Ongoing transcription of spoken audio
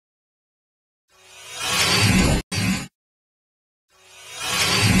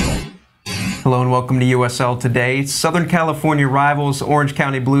Hello and welcome to USL Today. Southern California rivals Orange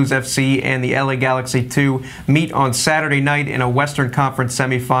County Blues FC and the LA Galaxy 2 meet on Saturday night in a Western Conference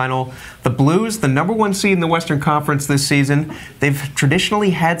semifinal. The Blues, the #1 seed in the Western Conference this season, they've traditionally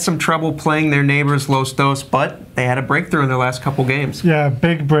had some trouble playing their neighbors Los Dos, but they had a breakthrough in their last couple games. Yeah,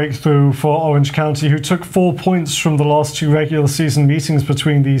 big breakthrough for Orange County, who took 4 points from the last 2 regular season meetings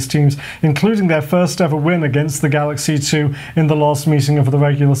between these teams, including their first ever win against the Galaxy 2 in the last meeting of the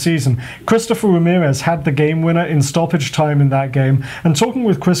regular season. Christopher Ramirez had the game winner in stoppage time in that game, and talking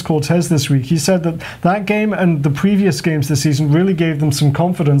with Chris Cortez this week, he said that that game and the previous games this season really gave them some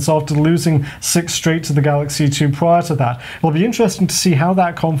confidence after losing 6 straight to the Galaxy 2 prior to that. It'll be interesting to see how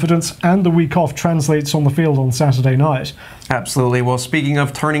that confidence and the week off translates on the field on Saturday night. Absolutely. Well, speaking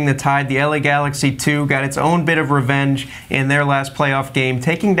of turning the tide, the LA Galaxy 2 got its own bit of revenge in their last playoff game,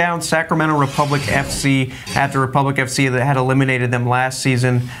 taking down Sacramento Republic FC after Republic FC that had eliminated them last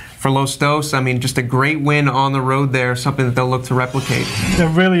season. For Los Dos, I mean, just a great win on the road there, something that they'll look to replicate. A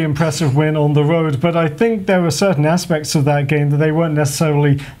really impressive win on the road, but I think there were certain aspects of that game that they weren't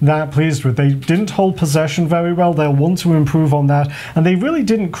necessarily that pleased with. They didn't hold possession very well. They'll want to improve on that, and they really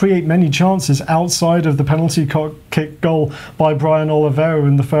didn't create many chances outside of the penalty kick goal by Brian Oliveira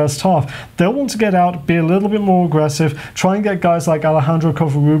in the first half. They'll want to get out, be a little bit more aggressive, try and get guys like Alejandro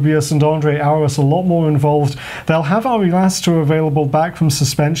Covarrubias and Andre Auras a lot more involved. They'll have Ari Laster available back from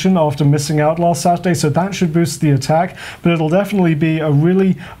suspension after missing out last Saturday, so that should boost the attack, but it'll definitely be a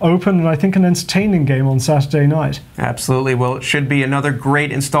really open and I think an entertaining game on Saturday night. Absolutely. Well, it should be another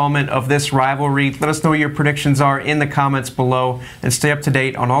great installment of this rivalry. Let us know what your predictions are in the comments below, and stay up to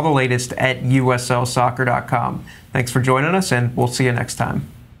date on all the latest at USLsoccer.com. Thanks for joining us, and we'll see you next time.